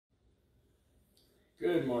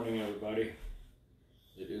Good morning, everybody.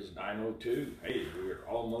 It is 9:02. Hey, we're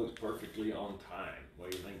almost perfectly on time. What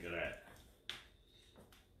do you think of that?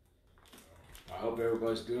 I hope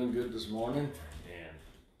everybody's doing good this morning. And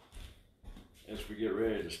as we get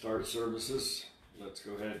ready to start services, let's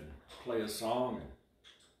go ahead and play a song and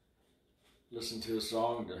listen to a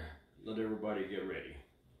song to let everybody get ready.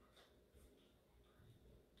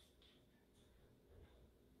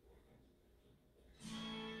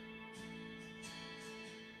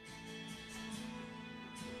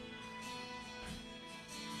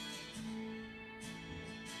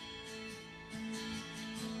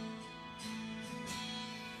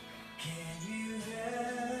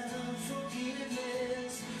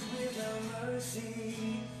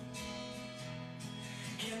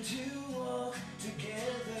 Can two walk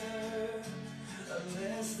together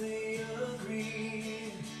unless they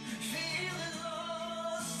agree? Feeling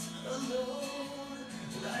lost, alone,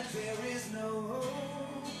 like there is no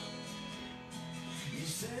hope. You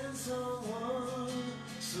send someone,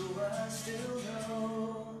 so I still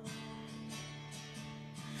know.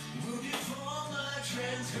 Wounded for my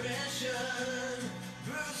transgression,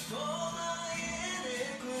 bruised for my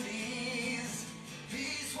iniquities.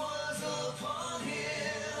 Peace was upon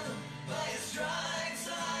him, by his stripes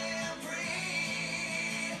I am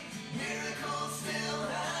free. Miracles still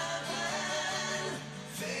happen,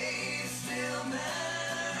 faith still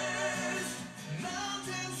matters,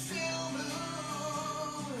 mountains still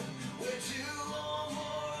move, where two or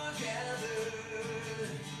more are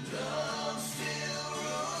gathered. Love still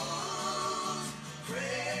rules,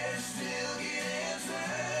 prayers still get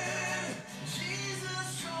answered. Jesus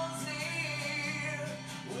draws near,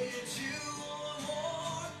 where two or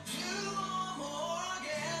more are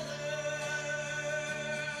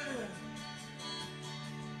gathered.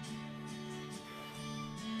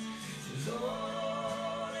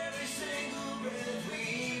 Lord, every single breath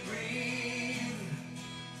we breathe,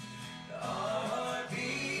 our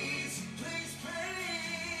heartbeats, please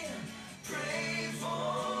pray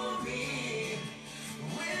for me.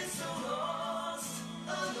 We're so lost,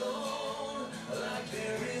 alone, like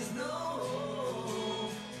there is no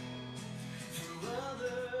hope. Through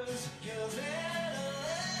others, you'll let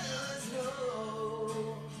us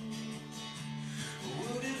know.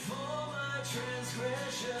 Wounded for my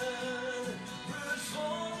transgression, bruised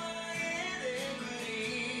for my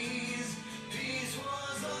iniquities. Peace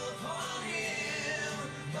was upon him,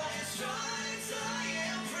 by his stripes I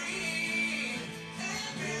am free.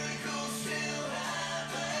 And miracles still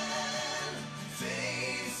happen,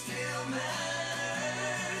 faith still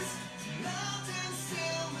matters, mountains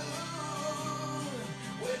still move,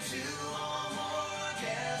 where two or more are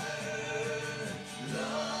gathered.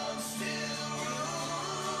 Love still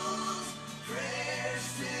rules, prayers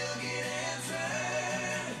still get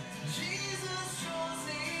answered. Jesus draws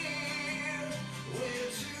near, where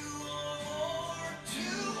two or more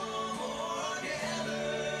are gathered.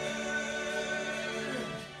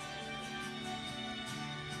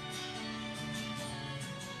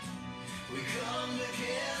 We come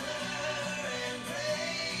together and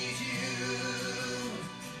praise you,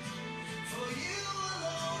 for you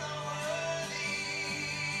alone are worthy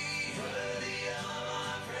of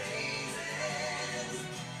our praises.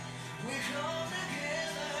 We come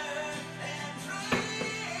together and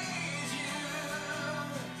praise you,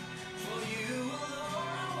 for you alone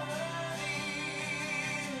are worthy.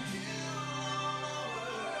 You alone are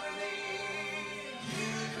worthy.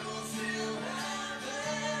 Miracles still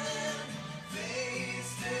happen, faith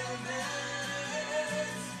still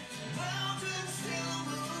matters, mountains still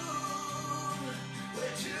move,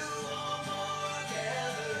 where two or more are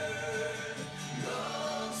gathered.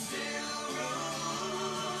 Love still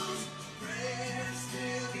rules, prayers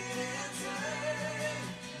still get answered.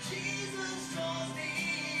 Jesus draws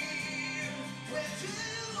near, where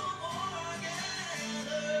two or more are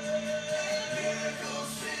gathered. Miracles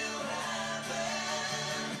still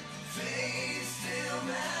happen, faith still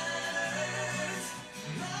matters,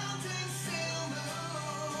 mountains still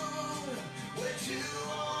move, where two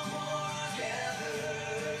or more are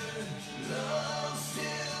gathered. Love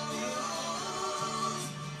still rules,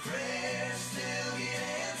 prayers still get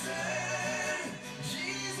answered.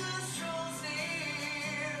 Jesus draws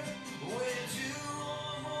near, where two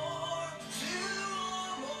or more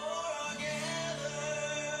are gathered.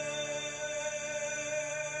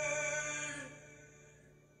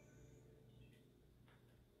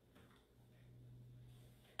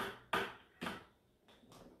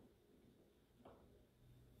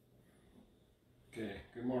 Okay,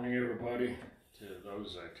 good morning, everybody. To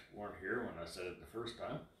those that weren't here when I said it the first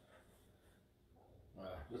time,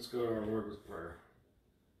 let's go to our Lord with prayer.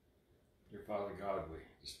 Dear Father God, we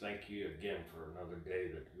just thank you again for another day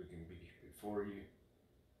that we can be before you.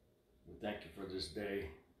 We thank you for this day.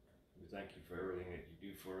 We thank you for everything that you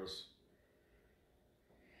do for us.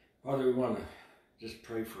 Father, we want to just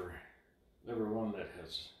pray for everyone that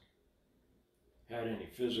has had any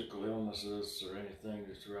physical illnesses or anything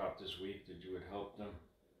throughout this week, that you would help them.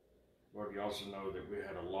 Lord, you also know that we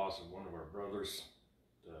had a loss of one of our brothers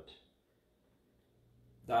that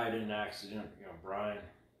died in an accident, Brian.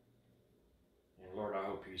 And Lord, I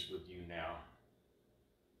hope he's with you now.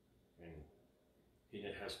 And he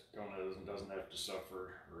doesn't have to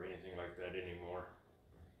suffer or anything like that anymore.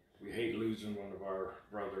 We hate losing one of our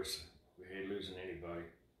brothers. We hate losing anybody.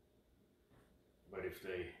 But if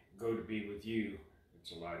they go to be with you,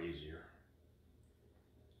 it's a lot easier.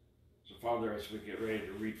 So Father, as we get ready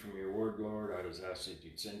to read from your word, Lord, I just ask that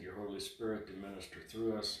you'd send your Holy Spirit to minister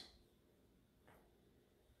through us.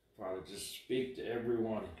 Father, just speak to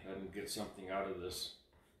everyone. Let them get something out of this.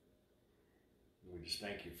 And we just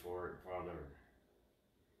thank you for it, Father.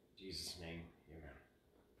 In Jesus' name, amen.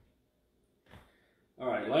 All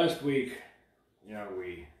right, last week,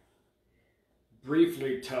 we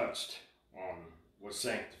briefly touched on what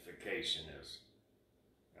sanctification is.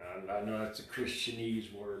 And I know that's a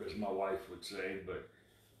Christianese word, as my wife would say, but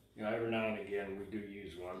every now and again we do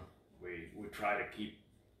use one. We try to keep,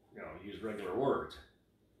 use regular words.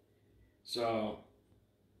 So,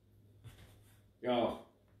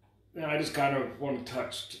 I just kind of want to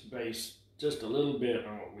touch base just a little bit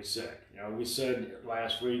on what we said. We said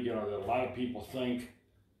last week, that a lot of people think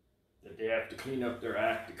that they have to clean up their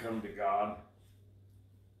act to come to God.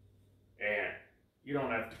 And you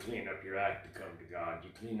don't have to clean up your act to come to God.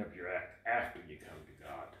 You clean up your act after you come to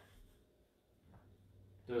God.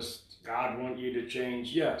 Does God want you to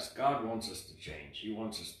change? Yes, God wants us to change. He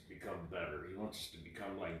wants us to become better. He wants us to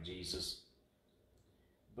become like Jesus.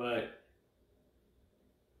 But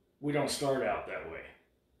we don't start out that way.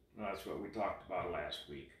 And that's what we talked about last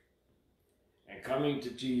week. And coming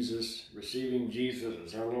to Jesus, receiving Jesus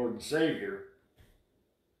as our Lord and Savior,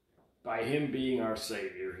 by him being our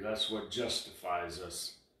Savior, that's what justifies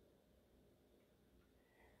us.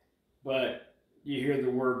 But you hear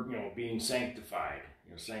the word, being sanctified,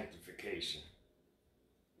 sanctification.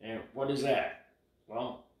 And what is that?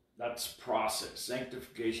 Well, that's a process.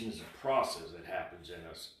 Sanctification is a process that happens in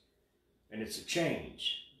us. And it's a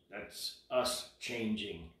change. That's us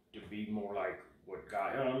changing to be more like what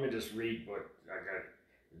God... let me just read what I got,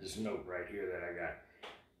 this note right here that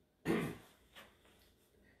I got.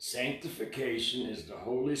 Sanctification is the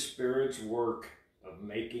Holy Spirit's work of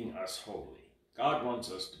making us holy. God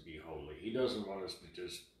wants us to be holy. He doesn't want us to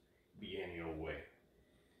just be any old way.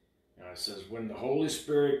 And it says, when the Holy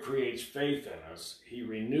Spirit creates faith in us, he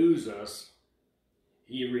renews us.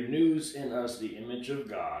 He renews in us the image of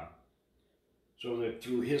God, so that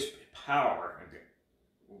through his power,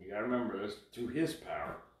 you got to remember this, through his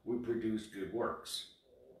power, we produce good works.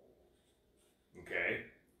 Okay?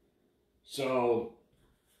 So,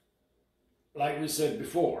 like we said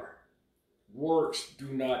before, works do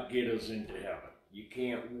not get us into heaven. You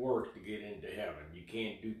can't work to get into heaven. You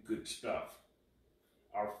can't do good stuff.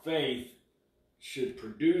 Our faith should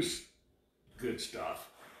produce good stuff,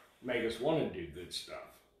 make us want to do good stuff.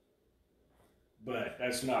 But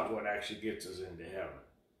that's not what actually gets us into heaven.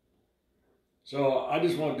 So I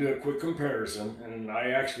just want to do a quick comparison, and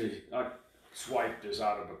I swiped this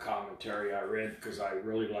out of a commentary I read because I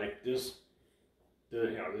really like this.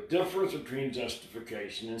 The difference between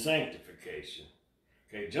justification and sanctification.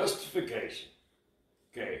 Okay, justification.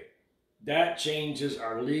 Okay, that changes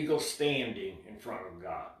our legal standing in front of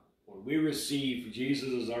God. When we receive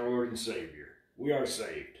Jesus as our Lord and Savior, we are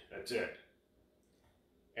saved. That's it.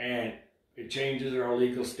 And it changes our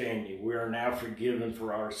legal standing. We are now forgiven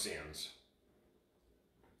for our sins.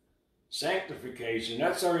 Sanctification,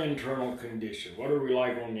 that's our internal condition. What are we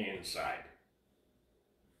like on the inside?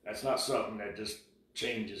 That's not something that just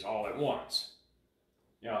changes all at once.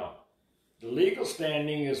 The legal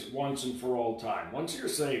standing is once and for all time. Once you're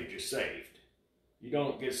saved, you're saved. You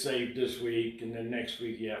don't get saved this week, and then next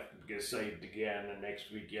week you have to get saved again, and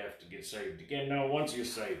next week you have to get saved again. No, once you're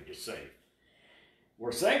saved, you're saved.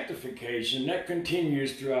 Where sanctification, that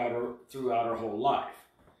continues throughout our whole life.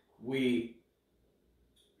 We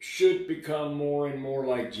should become more and more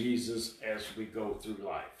like Jesus as we go through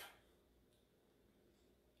life.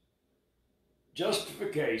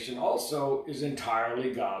 Justification also is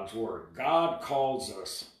entirely God's word. God calls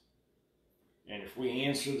us, and if we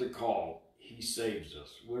answer the call, he saves us.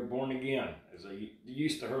 We're born again. As I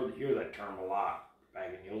used to hear that term a lot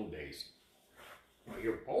back in the old days. Well,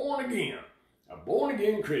 you're born again. A born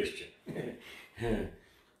again Christian.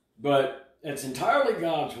 But it's entirely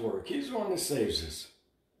God's work. He's the one that saves us.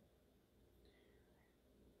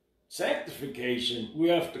 Sanctification, we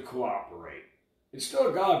have to cooperate. It's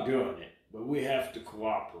still God doing it, but we have to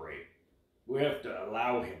cooperate. We have to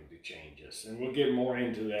allow him to change us, and we'll get more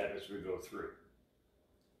into that as we go through.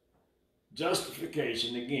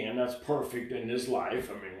 Justification, again, that's perfect in this life.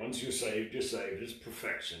 I mean, once you're saved, you're saved. It's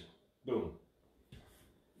perfection. Boom.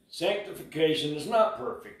 Sanctification is not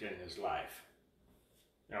perfect in this life.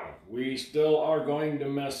 Now, we still are going to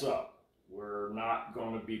mess up. We're not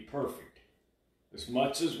going to be perfect. As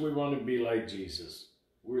much as we want to be like Jesus,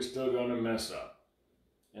 we're still going to mess up.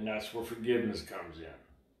 And that's where forgiveness comes in.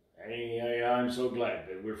 Hey, I'm so glad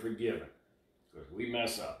that we're forgiven, because we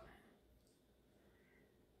mess up.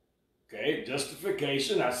 Okay,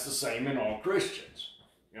 justification, that's the same in all Christians.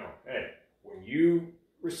 You know, hey, when you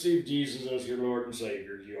receive Jesus as your Lord and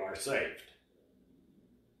Savior, you are saved.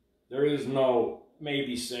 There is no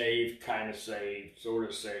maybe saved, kind of saved, sort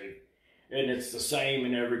of saved. And it's the same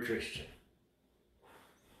in every Christian.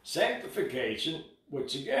 Sanctification,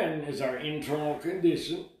 which again is our internal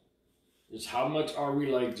condition, is how much are we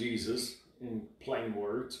like Jesus, in plain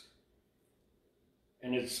words.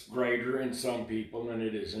 And it's greater in some people than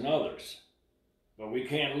it is in others. But we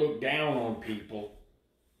can't look down on people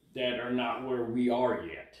that are not where we are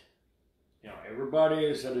yet. You know, everybody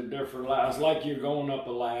is at a different level. It's like you're going up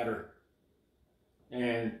a ladder.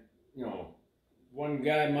 And, you know, one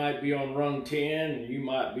guy might be on rung 10 and you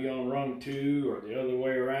might be on rung 2, or the other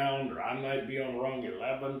way around, or I might be on rung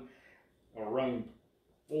 11 or rung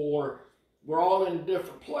 4. We're all in a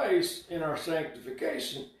different place in our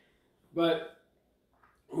sanctification, but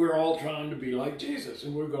we're all trying to be like Jesus,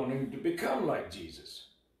 and we're going to become like Jesus.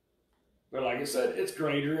 But like I said, it's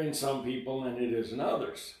greater in some people than it is in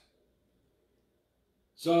others.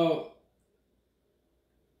 So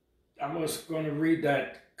I'm just going to read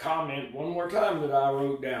that comment one more time that I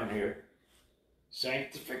wrote down here.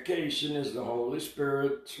 Sanctification is the Holy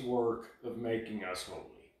Spirit's work of making us holy.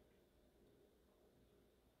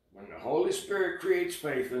 When the Holy Spirit creates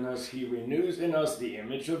faith in us, he renews in us the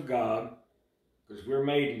image of God, because we're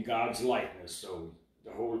made in God's likeness. So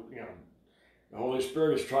the Holy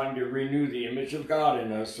Spirit is trying to renew the image of God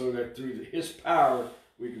in us so that through his power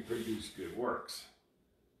we can produce good works.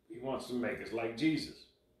 He wants to make us like Jesus.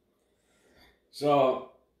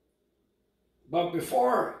 So, but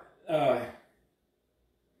before, I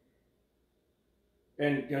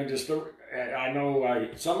know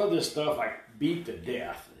some of this stuff I beat to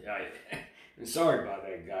death. I'm sorry about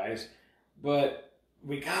that, guys, but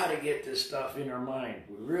we got to get this stuff in our mind.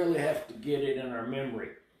 We really have to get it in our memory.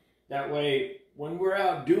 That way, when we're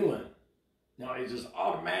out doing, it just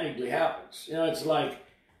automatically happens. It's like,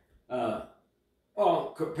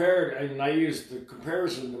 compared, and I use the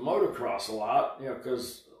comparison to motocross a lot,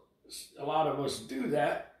 because a lot of us do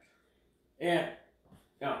that. And,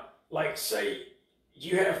 like say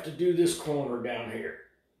you have to do this corner down here,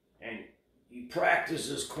 and you practice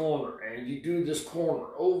this corner, and you do this corner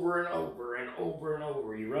over and over and over and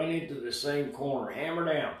over. You run into the same corner,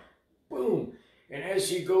 hammer down, boom. And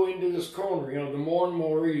as you go into this corner, the more and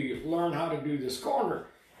more you learn how to do this corner,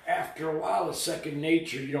 after a while it's second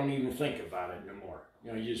nature. You don't even think about it anymore.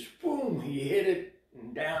 You just, boom, you hit it,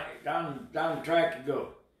 and down the track you go.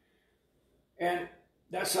 And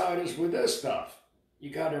that's how it is with this stuff. You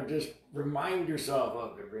got to just remind yourself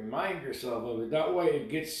of it. That way it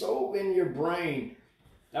gets so in your brain.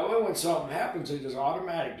 That way when something happens, you just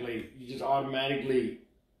automatically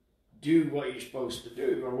do what you're supposed to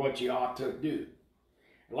do, or what you ought to do.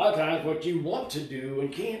 A lot of times what you want to do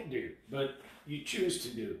and can't do, but you choose to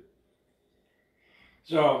do.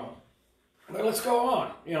 So, but let's go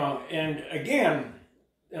on. And again,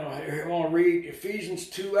 I want to read Ephesians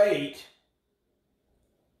 2:8.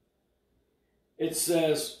 It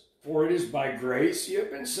says, "For it is by grace you have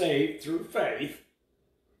been saved through faith."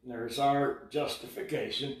 There's our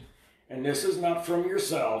justification. "And this is not from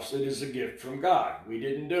yourselves, it is a gift from God." We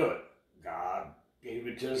didn't do it. God gave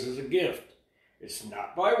it to us as a gift. "It's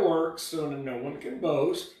not by works, so that no one can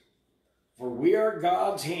boast. For we are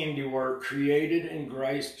God's handiwork, created in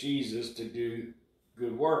Christ Jesus to do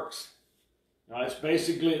good works." Now that's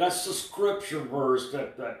the scripture verse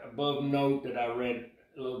that above note that I read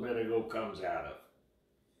a little bit ago comes out of,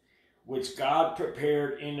 which God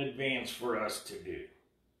prepared in advance for us to do.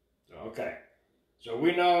 Okay, so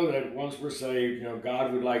we know that once we're saved,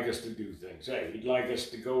 God would like us to do things. Hey, he'd like us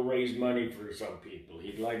to go raise money for some people.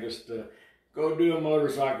 He'd like us to go do a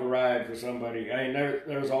motorcycle ride for somebody.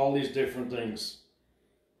 There's all these different things.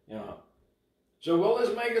 So will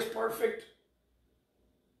this make us perfect?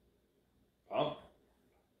 Well,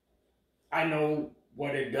 I know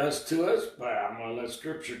what it does to us, but I'm going to let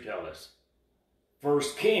Scripture tell us. 1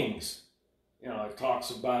 Kings, it talks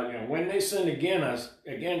about, when they sin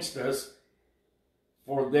against us,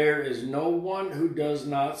 for there is no one who does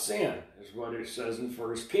not sin, is what it says in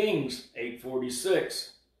 1 Kings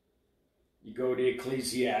 8:46. You go to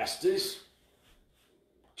Ecclesiastes,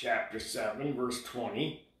 chapter 7, verse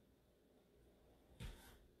 20.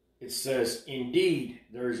 It says, indeed,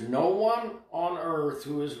 there is no one on earth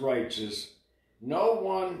who is righteous, no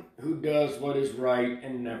one who does what is right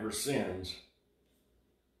and never sins.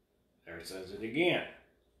 There it says it again.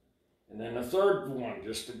 And then a third one,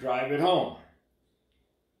 just to drive it home.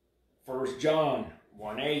 1 John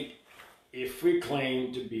 1:8, if we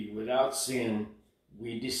claim to be without sin,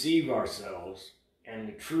 we deceive ourselves, and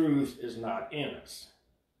the truth is not in us.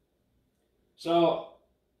 So,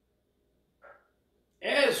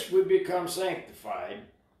 as we become sanctified,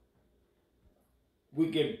 we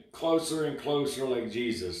get closer and closer like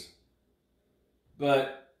Jesus.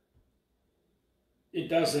 But it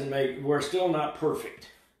doesn't we're still not perfect.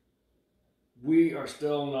 We are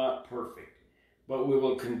still not perfect. But we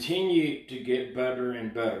will continue to get better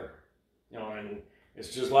and better. And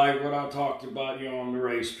it's just like what I talked about, on the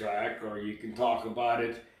racetrack, or you can talk about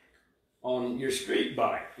it on your street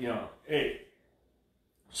bike. Hey,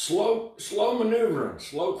 slow maneuvering,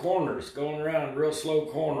 slow corners, going around real slow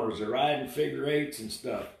corners, or riding figure eights and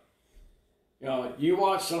stuff. You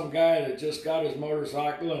watch some guy that just got his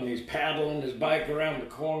motorcycle and he's paddling his bike around the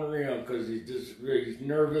corner, because he's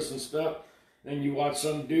nervous and stuff. Then you watch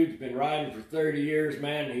some dude's been riding for 30 years,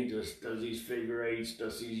 man, and he just does these figure eights,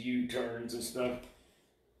 does these U-turns and stuff.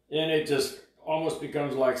 And it just almost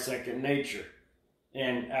becomes like second nature.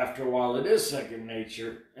 And after a while, it is second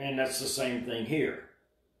nature, and that's the same thing here.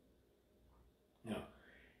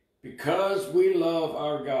 Because we love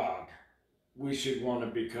our God, we should want to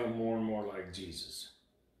become more and more like Jesus.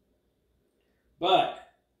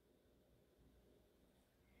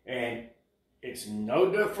 And it's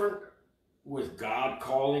no different with God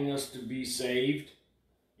calling us to be saved.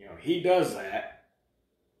 He does that.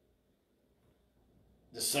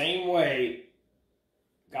 The same way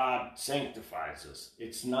God sanctifies us.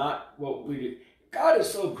 It's not what we do. God is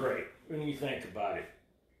so great when you think about it.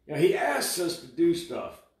 He asks us to do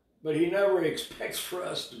stuff, but he never expects for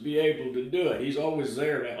us to be able to do it. He's always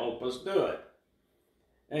there to help us do it.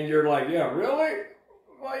 And you're like, yeah, really?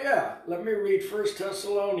 Well, yeah. Let me read 1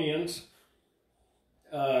 Thessalonians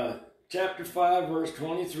chapter 5, verse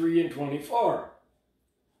 23 and 24.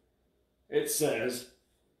 It says,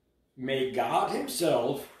 may God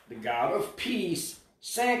himself, the God of peace,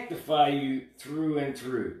 sanctify you through and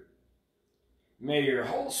through. May your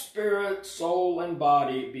whole spirit, soul, and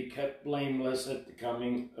body be kept blameless at the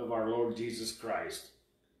coming of our Lord Jesus Christ.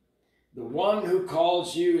 The one who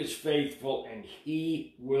calls you is faithful, and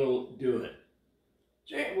he will do it.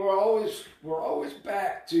 We're always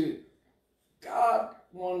back to God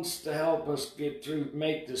wants to help us get through,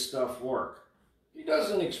 make this stuff work. He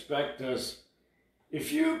doesn't expect us.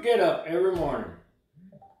 If you get up every morning,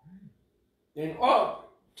 and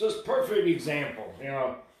just perfect example,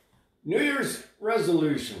 New Year's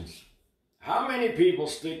resolutions. How many people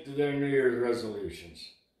stick to their New Year's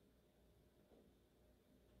resolutions?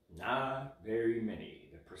 Not very many.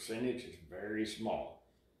 The percentage is very small.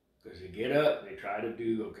 Because they get up, they try to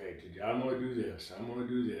do, okay, today I'm going to do this, I'm going to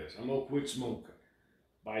do this, I'm going to quit smoking.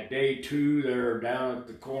 By day 2, they're down at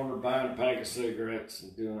the corner buying a pack of cigarettes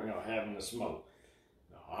and doing, having a smoke.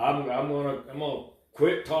 I'm gonna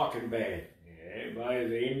quit talking bad. Yeah, by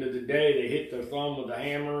the end of the day, they hit their thumb with a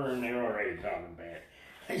hammer and they're already talking bad.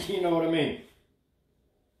 You know what I mean?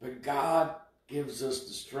 But God gives us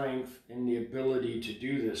the strength and the ability to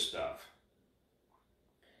do this stuff.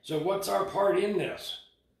 So what's our part in this?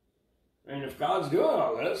 And if God's doing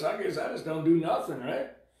all this, I guess I just don't do nothing,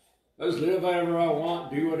 right? Let's live however I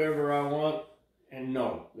want, do whatever I want. And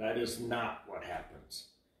no, that is not what happens.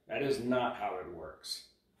 That is not how it works.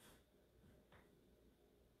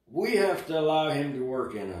 We have to allow him to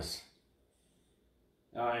work in us.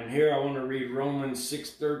 And here I want to read Romans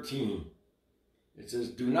 6:13. It says,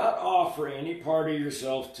 do not offer any part of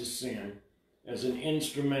yourself to sin as an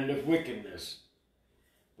instrument of wickedness,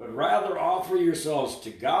 but rather offer yourselves to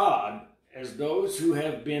God as those who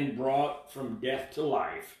have been brought from death to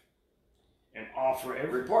life, and offer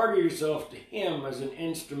every part of yourself to him as an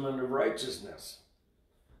instrument of righteousness.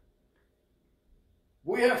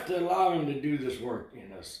 We have to allow him to do this work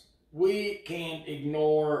in us. We can't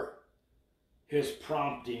ignore his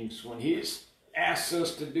promptings. When he asks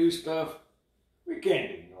us to do stuff, we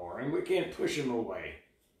can't ignore him. We can't push him away.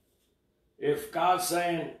 If God's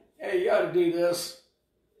saying, hey, you got to do this,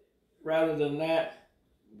 rather than that,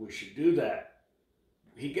 we should do that.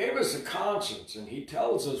 He gave us a conscience, and he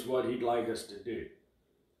tells us what he'd like us to do.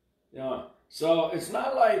 So it's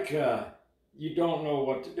not like you don't know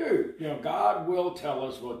what to do. God will tell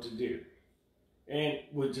us what to do. And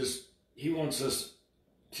he wants us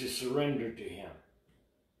to surrender to him.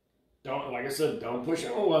 Like I said, don't push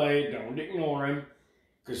him away. Don't ignore him.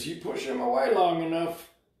 Because you push him away long enough,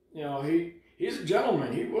 he's a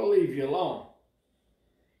gentleman. He will leave you alone.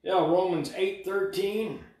 Romans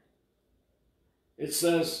 8:13, it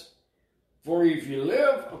says, for if you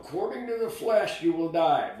live according to the flesh, you will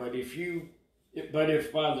die. But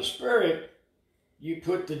if by the Spirit you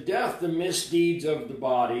put to death the misdeeds of the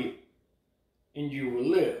body, and you will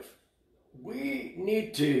live. We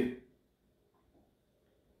need to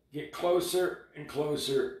get closer and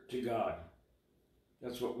closer to God.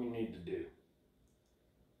 That's what we need to do.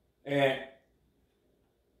 And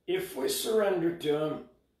if we surrender to him,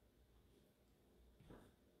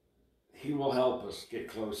 he will help us get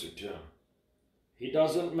closer to him. He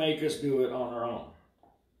doesn't make us do it on our own.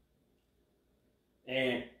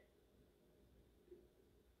 And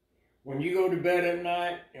when you go to bed at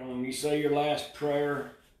night and when you say your last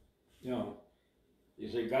prayer, you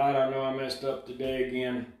say, God, I know I messed up today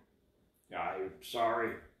again. I'm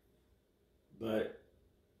sorry, but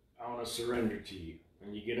I want to surrender to you.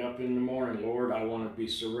 When you get up in the morning, Lord, I want to be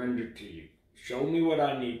surrendered to you. Show me what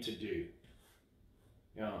I need to do.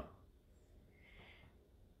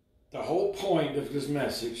 The whole point of this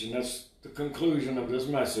message, and that's the conclusion of this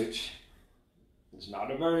message, it's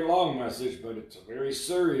not a very long message, but it's a very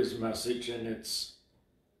serious message, and it's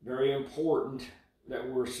very important that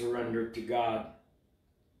we're surrendered to God,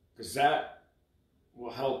 because that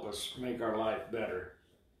will help us make our life better.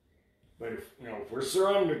 But if we're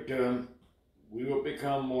surrendered to him, we will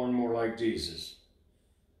become more and more like Jesus.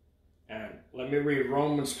 And let me read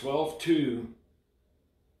Romans 12:2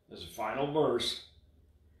 as a final verse.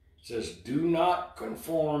 It says, do not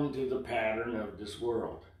conform to the pattern of this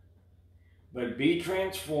world, but be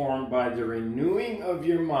transformed by the renewing of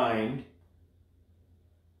your mind.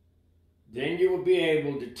 Then you will be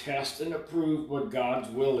able to test and approve what God's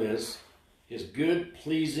will is, his good,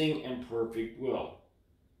 pleasing, and perfect will.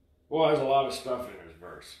 Boy, there's a lot of stuff in this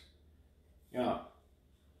verse.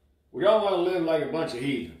 We don't want to live like a bunch of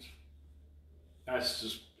heathens.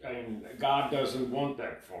 God doesn't want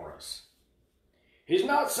that for us. He's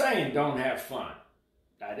not saying don't have fun.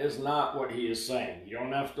 That is not what he is saying. You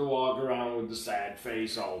don't have to walk around with the sad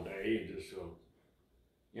face all day and just go,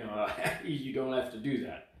 you don't have to do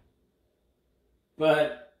that.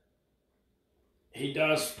 But he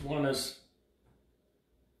does want us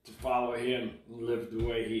to follow him and live the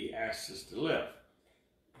way he asks us to live.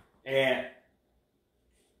 And,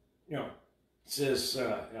 it says,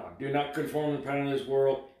 do not conform to the pattern of this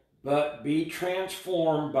world, but be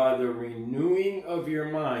transformed by the renewing of your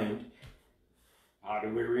mind. How do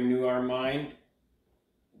we renew our mind?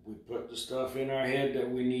 We put the stuff in our head that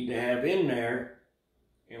we need to have in there,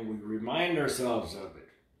 and we remind ourselves of it.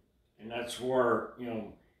 And that's where,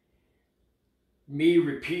 me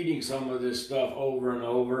repeating some of this stuff over and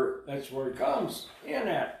over, that's where it comes in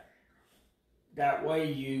at. That way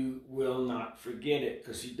you will not forget it,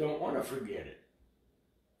 because you don't want to forget it.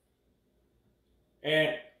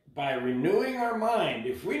 And by renewing our mind,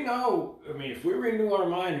 if we renew our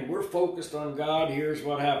mind and we're focused on God, here's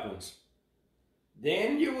what happens.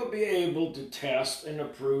 Then you will be able to test and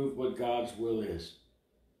approve what God's will is.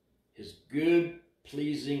 His good,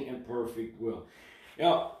 pleasing, and perfect will.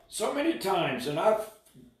 So many times, and I've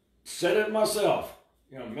said it myself,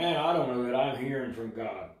 man, I don't know that I'm hearing from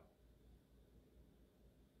God.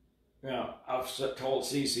 I've told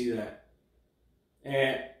Cece that.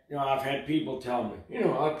 And I've had people tell me,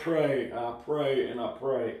 I pray, and I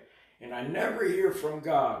pray, and I never hear from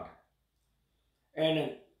God. And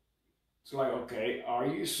it's like, okay, are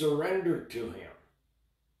you surrendered to him?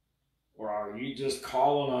 Or are you just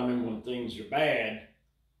calling on him when things are bad,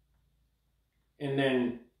 and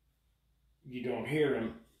then you don't hear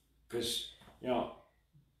him? Because,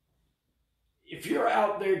 if you're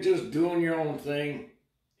out there just doing your own thing,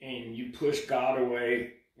 and you push God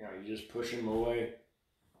away, you just push him away,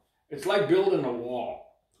 it's like building a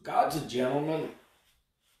wall. God's a gentleman,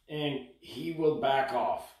 and he will back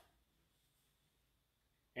off.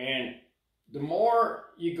 And the more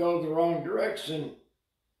you go the wrong direction,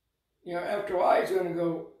 after a while he's going to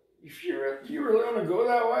go, if you really want to go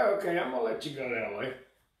that way, okay, I'm going to let you go that way.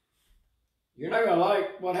 You're not going to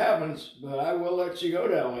like what happens, but I will let you go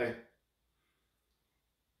that way.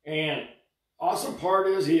 And awesome part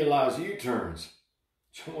is he allows U-turns.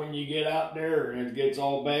 So when you get out there and it gets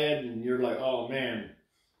all bad and you're like, oh man,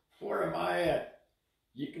 where am I at?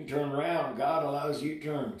 You can turn around. God allows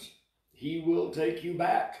U-turns. He will take you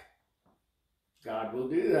back. God will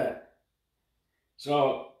do that.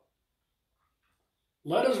 So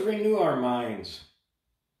let us renew our minds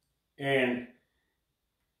and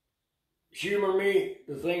humor me.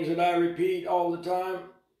 The things that I repeat all the time,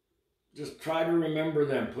 just try to remember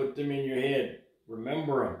them. Put them in your head.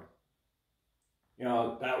 Remember them. You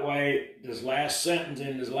know, that way, this last sentence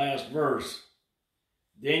in this last verse,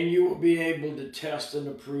 then you will be able to test and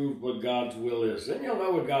approve what God's will is. Then you'll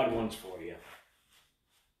know what God wants for you.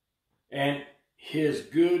 And his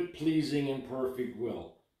good, pleasing, and perfect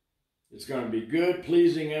will. It's going to be good,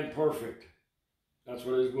 pleasing, and perfect. That's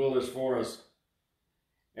what his will is for us.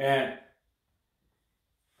 And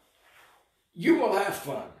you will have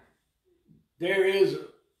fun. There is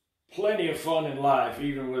plenty of fun in life,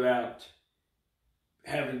 even without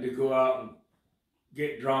having to go out and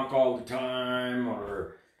get drunk all the time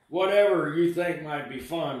or whatever you think might be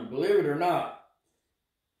fun. Believe it or not,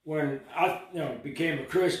 when I became a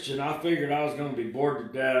Christian, I figured I was going to be bored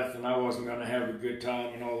to death and I wasn't going to have a good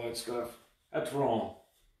time and all that stuff. That's wrong.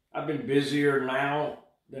 I've been busier now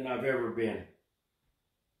than I've ever been.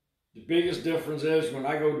 The biggest difference is when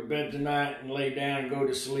I go to bed tonight and lay down and go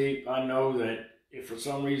to sleep, I know that if for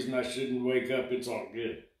some reason I shouldn't wake up, it's all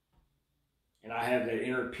good. And I have that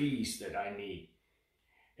inner peace that I need.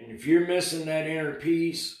 And if you're missing that inner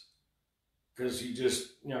peace, because you're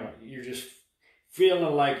just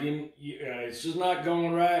feeling like it's just not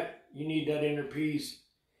going right, you need that inner peace.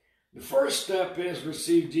 The first step is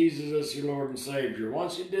receive Jesus as your Lord and Savior.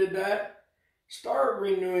 Once you did that, start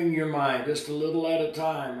renewing your mind just a little at a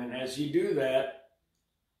time. And as you do that,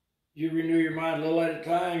 you renew your mind a little at a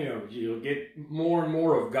time, you'll get more and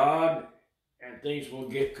more of God, and things will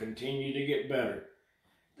continue to get better.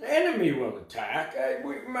 The enemy will attack.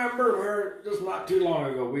 We remember just not too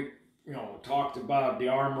long ago, we talked about the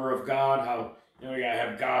armor of God, how you gotta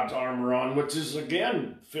have God's armor on, which is,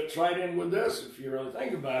 again, fits right in with this if you really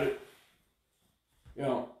think about it.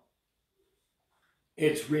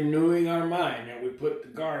 It's renewing our mind. We put the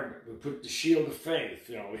guard, we put the shield of faith,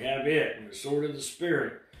 we have it, and the sword of the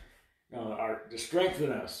Spirit, to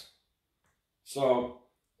strengthen us. So,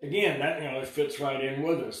 again, that, it fits right in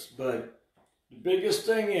with us. But the biggest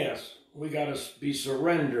thing is, we got to be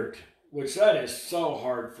surrendered, which that is so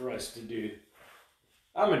hard for us to do.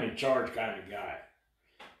 I'm an in-charge kind of guy.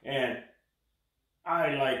 And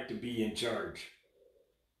I like to be in charge.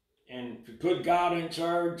 And if you put God in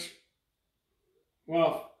charge,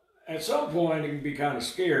 well, at some point it can be kind of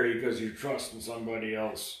scary because you're trusting somebody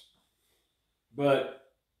else. But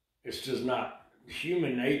it's just not.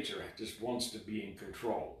 Human nature just wants to be in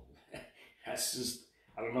control. That's just,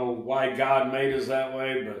 I don't know why God made us that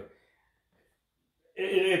way, but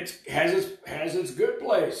it has its good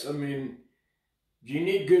place. I mean, you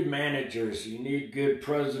need good managers. You need good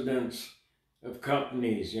presidents of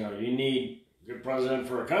companies. You need a good president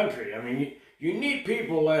for a country. I mean, you need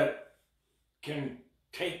people that can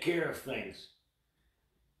take care of things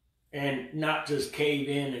and not just cave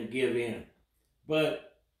in and give in.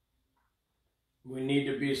 But we need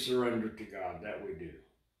to be surrendered to God. That we do.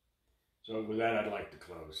 So with that, I'd like to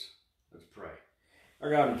close. Let's pray.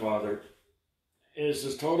 Our God and Father, it's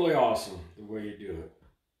just totally awesome the way you do it.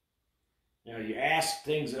 You ask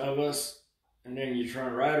things of us, and then you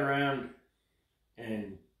turn right around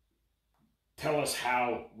and tell us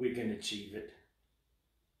how we can achieve it.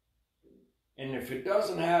 And if it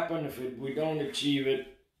doesn't happen, we don't achieve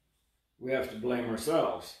it, we have to blame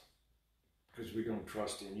ourselves because we don't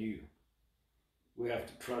trust in you. We have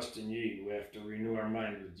to trust in you. We have to renew our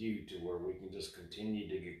mind with you to where we can just continue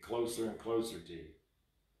to get closer and closer to you,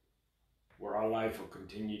 where our life will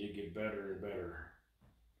continue to get better and better.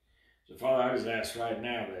 So, Father, I just ask right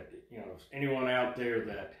now that, if anyone out there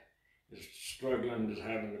that is struggling, is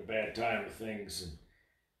having a bad time with things, and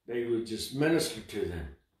they would just minister to them.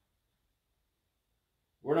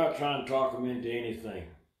 We're not trying to talk them into anything.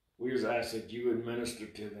 We just ask that you would minister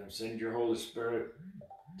to them. Send your Holy Spirit,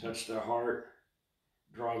 touch their heart,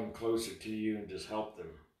 draw them closer to you, and just help them.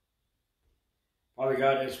 Father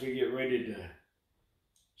God, as we get ready to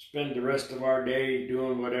spend the rest of our day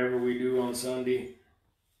doing whatever we do on Sunday,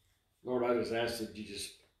 Lord, I just ask that you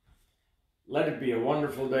just let it be a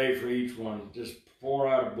wonderful day for each one. Just pour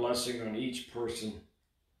out a blessing on each person.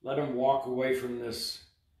 Let them walk away from this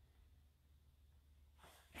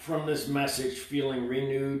message feeling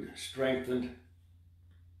renewed, strengthened,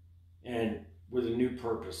 and with a new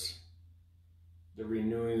purpose, the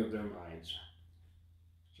renewing of their minds.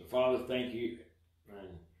 So, Father, thank you, and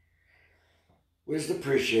we just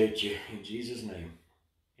appreciate you. In Jesus' name,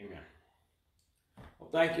 amen. Well,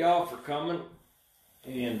 thank you all for coming.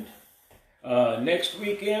 And next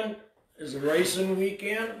weekend is a racing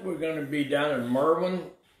weekend. We're going to be down in Merwin,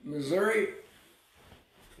 Missouri.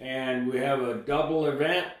 And we have a double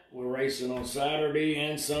event. We're racing on Saturday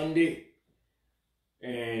and Sunday.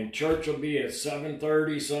 And church will be at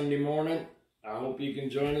 7:30 Sunday morning. I hope you can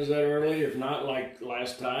join us that early. If not, like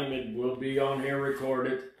last time, it will be on here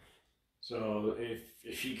recorded. So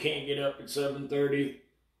if you can't get up at 7:30,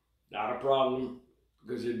 not a problem,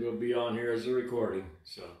 because it will be on here as a recording.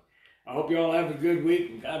 So I hope you all have a good week,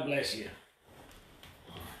 and God bless you.